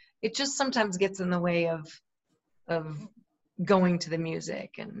it just sometimes gets in the way of going to the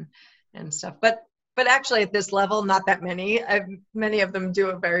music and stuff. But actually at this level, not that many. Many of them do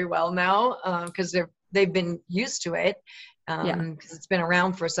it very well now because they've been used to it. Because it's been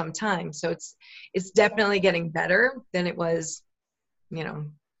around for some time. So it's definitely getting better than it was, a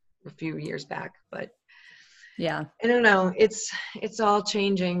few years back. But yeah, I don't know. It's all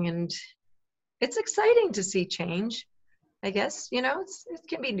changing, and it's exciting to see change, I guess. It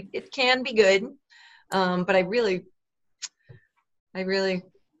can be good. But I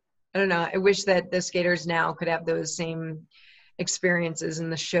don't know. I wish that the skaters now could have those same experiences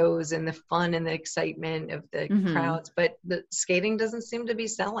and the shows and the fun and the excitement of the crowds, but the skating doesn't seem to be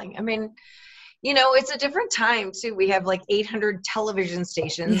selling. I mean, it's a different time too. We have like 800 television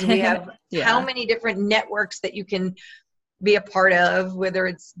stations. We have how many different networks that you can be a part of, whether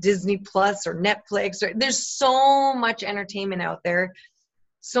it's Disney Plus or Netflix, or there's so much entertainment out there,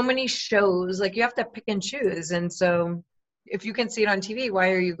 so many shows, like you have to pick and choose. And so if you can see it on TV,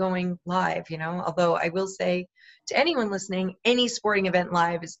 why are you going live? Although I will say to anyone listening, any sporting event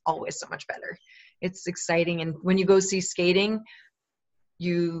live is always so much better. It's exciting. And when you go see skating,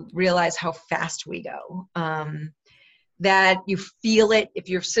 you realize how fast we go. That you feel it. If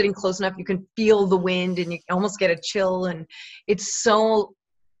you're sitting close enough, you can feel the wind and you almost get a chill. And it's so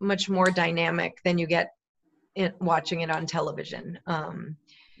much more dynamic than you get watching it on television.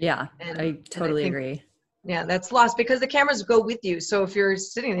 I totally agree. Yeah, that's lost because the cameras go with you. So if you're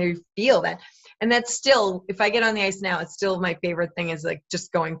sitting there, you feel that. And that's still, if I get on the ice now, it's still my favorite thing is like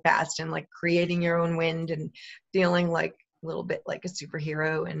just going fast and like creating your own wind and feeling like a little bit like a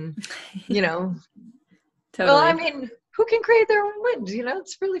superhero and, Totally. Well, I mean, who can create their own wind?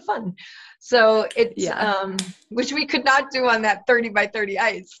 It's really fun. So it's, which we could not do on that 30 by 30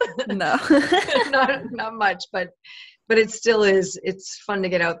 ice. No, not much, but it still is. It's fun to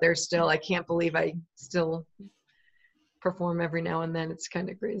get out there still. I can't believe I still perform every now and then. It's kind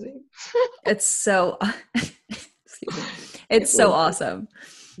of crazy. It's so, it's so awesome.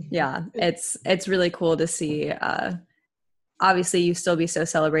 Yeah. It's really cool to see, obviously you still be so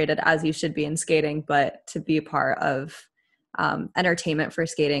celebrated as you should be in skating, but to be a part of, entertainment for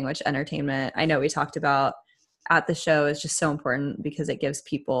skating, which entertainment I know we talked about at the show is just so important because it gives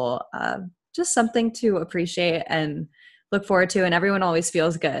people, just something to appreciate and look forward to. And everyone always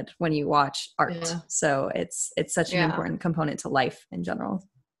feels good when you watch art. Yeah. So it's such an important component to life in general.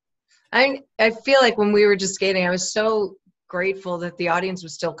 I feel like when we were just skating, I was so grateful that the audience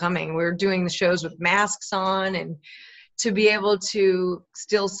was still coming. We were doing the shows with masks on, and to be able to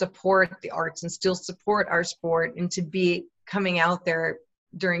still support the arts and still support our sport, and to be coming out there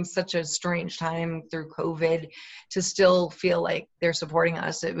during such a strange time through COVID, to still feel like they're supporting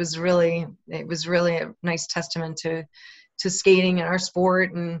us. It was really a nice testament to skating and our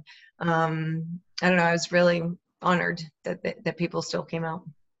sport. And I don't know, I was really honored that people still came out.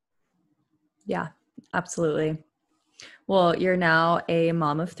 Yeah, absolutely. Well, you're now a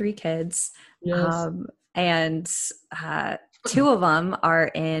mom of 3 kids. Yes. And 2 of them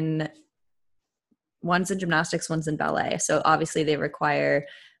one's in gymnastics, one's in ballet. So obviously they require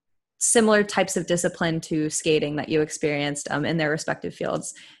similar types of discipline to skating that you experienced in their respective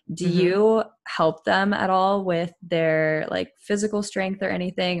fields. Do you help them at all with their like physical strength or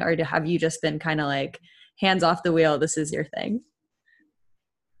anything? Or have you just been kind of like hands off the wheel, this is your thing?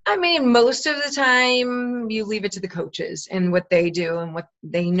 I mean, most of the time you leave it to the coaches and what they do and what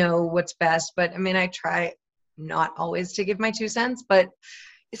they know what's best. But I mean, I try not always to give my 2 cents, but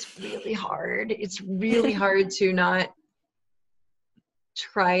it's really hard. It's really hard to not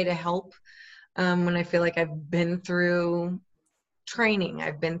try to help when I feel like I've been through training.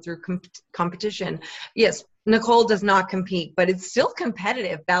 I've been through competition. Yes, Nicole does not compete, but it's still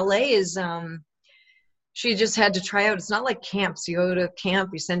competitive. Ballet is, she just had to try out. It's not like camps. You go to camp,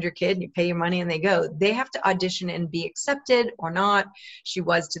 you send your kid, you pay your money, and they go. They have to audition and be accepted or not. She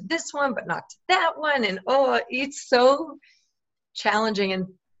was to this one, but not to that one. And it's so challenging and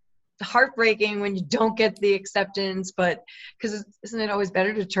heartbreaking when you don't get the acceptance, but because isn't it always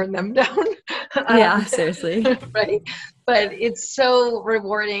better to turn them down? Yeah, seriously. Right. But it's so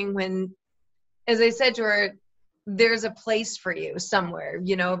rewarding when, as I said to her, there's a place for you somewhere.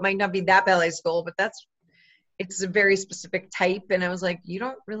 It might not be that ballet school, but it's a very specific type. And I was like, you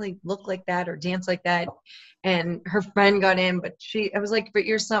don't really look like that or dance like that. And her friend got in, but I was like, but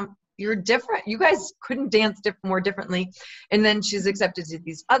you're different. You guys couldn't dance more differently. And then she's accepted to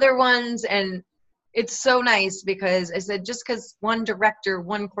these other ones. And it's so nice because I said, just because one director,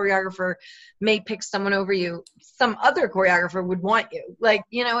 one choreographer may pick someone over you, some other choreographer would want you. Like,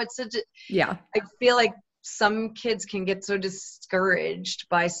 it's yeah. I feel like some kids can get so discouraged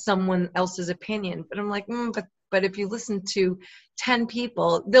by someone else's opinion, but I'm like, but if you listen to 10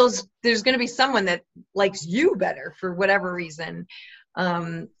 people, there's going to be someone that likes you better for whatever reason.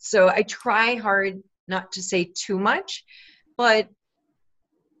 So I try hard not to say too much, but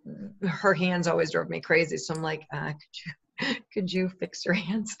her hands always drove me crazy. So I'm like, could you fix your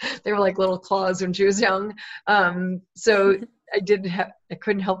hands? They were like little claws when she was young. So I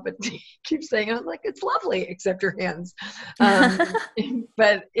couldn't help but keep saying it. I was like, it's lovely, except your hands.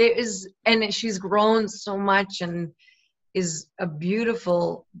 But it is, and she's grown so much and is a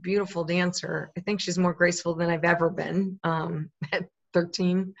beautiful, beautiful dancer. I think she's more graceful than I've ever been at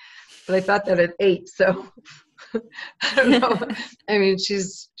 13, but I thought that at 8. So I don't know. I mean,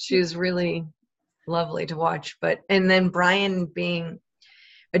 she's really lovely to watch. And then Brian being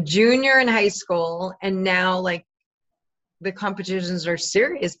a junior in high school, and now like the competitions are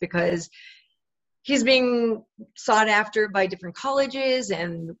serious because he's being sought after by different colleges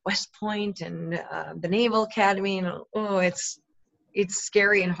and West Point and the Naval Academy. And it's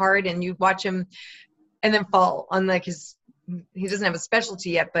scary and hard. And you watch him and then fall on like he doesn't have a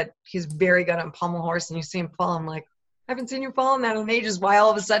specialty yet, but he's very good on pommel horse. And you see him fall. I'm like, I haven't seen you fall on that in ages. Why all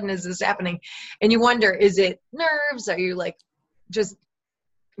of a sudden is this happening? And you wonder, is it nerves? Are you like just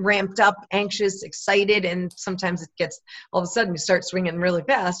ramped up, anxious, excited? And sometimes it gets, all of a sudden you start swinging really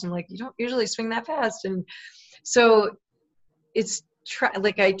fast. I'm like, you don't usually swing that fast. And so it's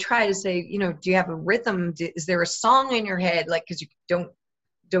I try to say, do you have a rhythm? Is there a song in your head? Like, cause you don't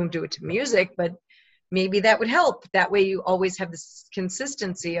do it to music, but maybe that would help. That way you always have this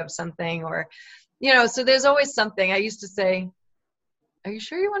consistency of something, or, so there's always something. I used to say, are you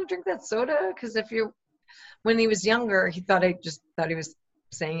sure you want to drink that soda? Cause when he was younger, he thought he was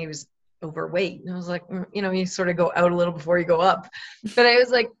saying he was overweight. And I was like, you sort of go out a little before you go up. But I was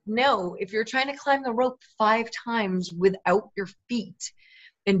like, no, if you're trying to climb the rope 5 times without your feet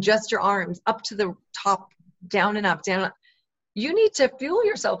and just your arms up to the top, down and up, down, you need to fuel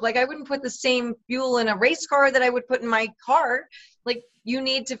yourself. Like I wouldn't put the same fuel in a race car that I would put in my car. Like you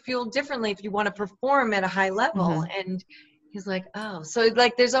need to fuel differently if you want to perform at a high level. Mm-hmm. And he's like, oh, so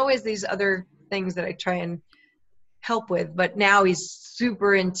like, there's always these other things that I try and help with, but now he's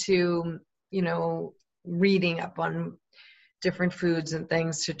super into, reading up on different foods and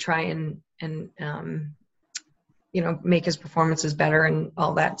things to try and make his performances better and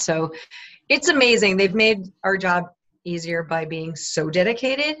all that. So it's amazing. They've made our job easier by being so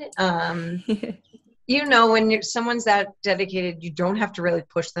dedicated. When someone's that dedicated, you don't have to really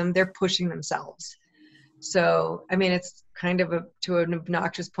push them. They're pushing themselves. So, I mean, it's kind of to an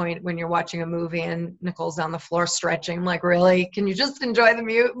obnoxious point when you're watching a movie and Nicole's on the floor stretching. I'm like, really? Can you just enjoy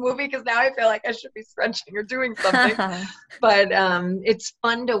the movie? Because now I feel like I should be stretching or doing something. But it's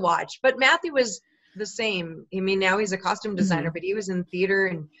fun to watch. But Matthew was the same. I mean, now he's a costume designer, mm-hmm. but he was in theater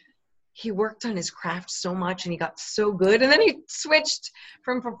and he worked on his craft so much and he got so good. And then he switched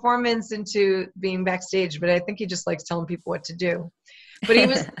from performance into being backstage. But I think he just likes telling people what to do. But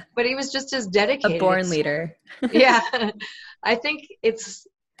he was just as dedicated. A born leader. Yeah. I think it's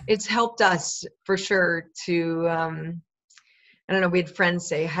helped us for sure to, I don't know, we had friends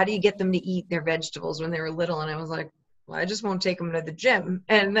say, how do you get them to eat their vegetables when they were little? And I was like, well, I just won't take them to the gym.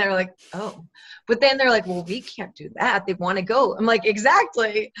 And they're like, oh, but then they're like, well, we can't do that. They want to go. I'm like,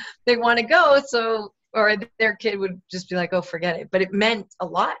 exactly. They want to go. So, or their kid would just be like, oh, forget it. But it meant a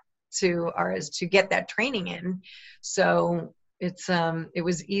lot to ours to get that training in. So it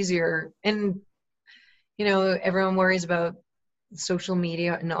was easier. And, everyone worries about social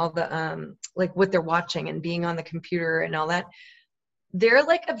media and all the, like what they're watching and being on the computer and all that. They're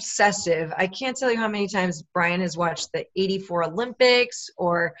like obsessive. I can't tell you how many times Brian has watched the '84 Olympics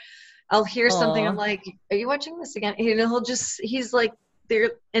or I'll hear something. I'm like, are you watching this again? You know, he's like,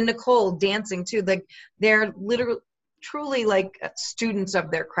 and Nicole dancing too. Like they're literally, truly like students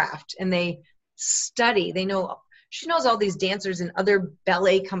of their craft, and they study. She knows all these dancers in other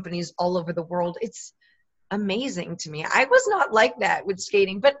ballet companies all over the world. It's amazing to me. I was not like that with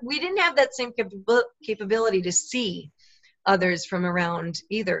skating, but we didn't have that same capability to see others from around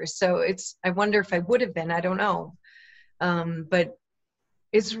either. So I wonder if I would have been, I don't know. But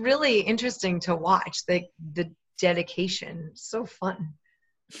it's really interesting to watch the dedication. So fun.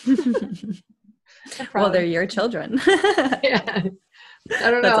 Well, they're your children. Yeah.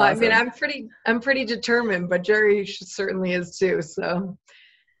 I don't know. Awesome. I mean, I'm pretty determined, but Jerry certainly is too. So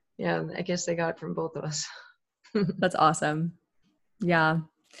yeah, I guess they got it from both of us. That's awesome. Yeah.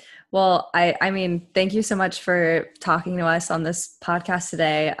 Well, I mean, thank you so much for talking to us on this podcast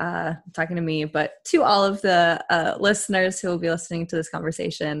today, talking to me, but to all of the listeners who will be listening to this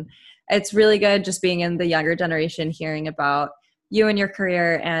conversation. It's really good just being in the younger generation, hearing about you and your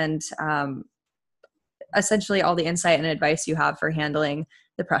career and essentially all the insight and advice you have for handling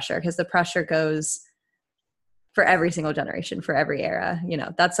the pressure, because the pressure goes for every single generation, for every era. You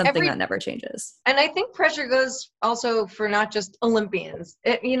know, that's something that never changes. And I think pressure goes also for not just Olympians.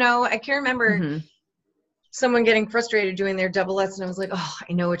 You know, I can remember someone getting frustrated doing their doublets, and I was like, oh,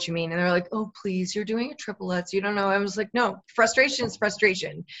 I know what you mean. And they're like, oh, please, you're doing a triplets. You don't know. I was like, no, frustration is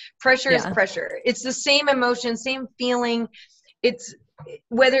frustration. Pressure is pressure. It's the same emotion, same feeling. It's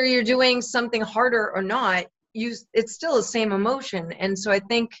whether you're doing something harder or not, it's still the same emotion. And so I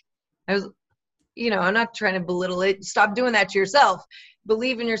think I'm not trying to belittle it. Stop doing that to yourself.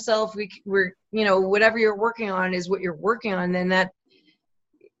 Believe in yourself. We're whatever you're working on is what you're working on. Then that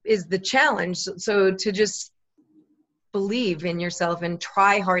is the challenge. So to just believe in yourself and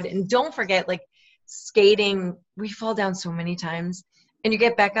try hard, and don't forget, like skating, we fall down so many times and you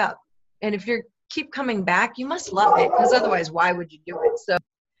get back up. And if you keep coming back, you must love it, because otherwise why would you do it? So,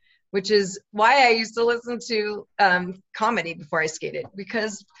 which is why I used to listen to comedy before I skated,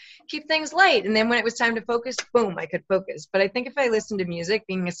 because keep things light. And then when it was time to focus, boom, I could focus. But I think if I listened to music,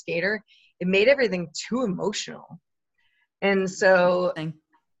 being a skater, it made everything too emotional. And so,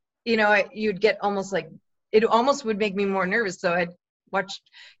 you'd get almost like, it almost would make me more nervous. So I'd watch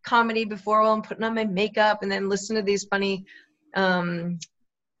comedy before while I'm putting on my makeup, and then listen to these funny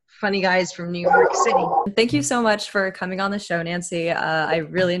guys from New York City. Thank you so much for coming on the show, Nancy. I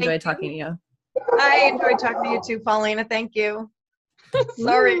really enjoyed talking to you. I enjoyed talking to you too, Paulina. Thank you.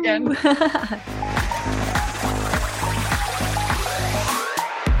 Sorry again.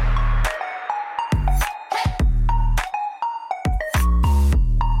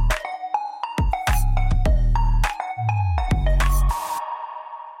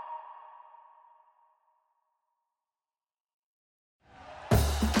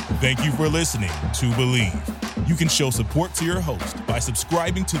 Thank you for listening to Believe. You can show support to your host by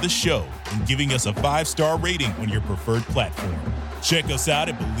subscribing to the show and giving us a 5-star rating on your preferred platform. Check us out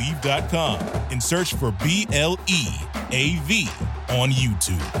at Believe.com and search for BLEAV on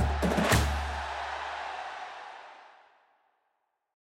YouTube.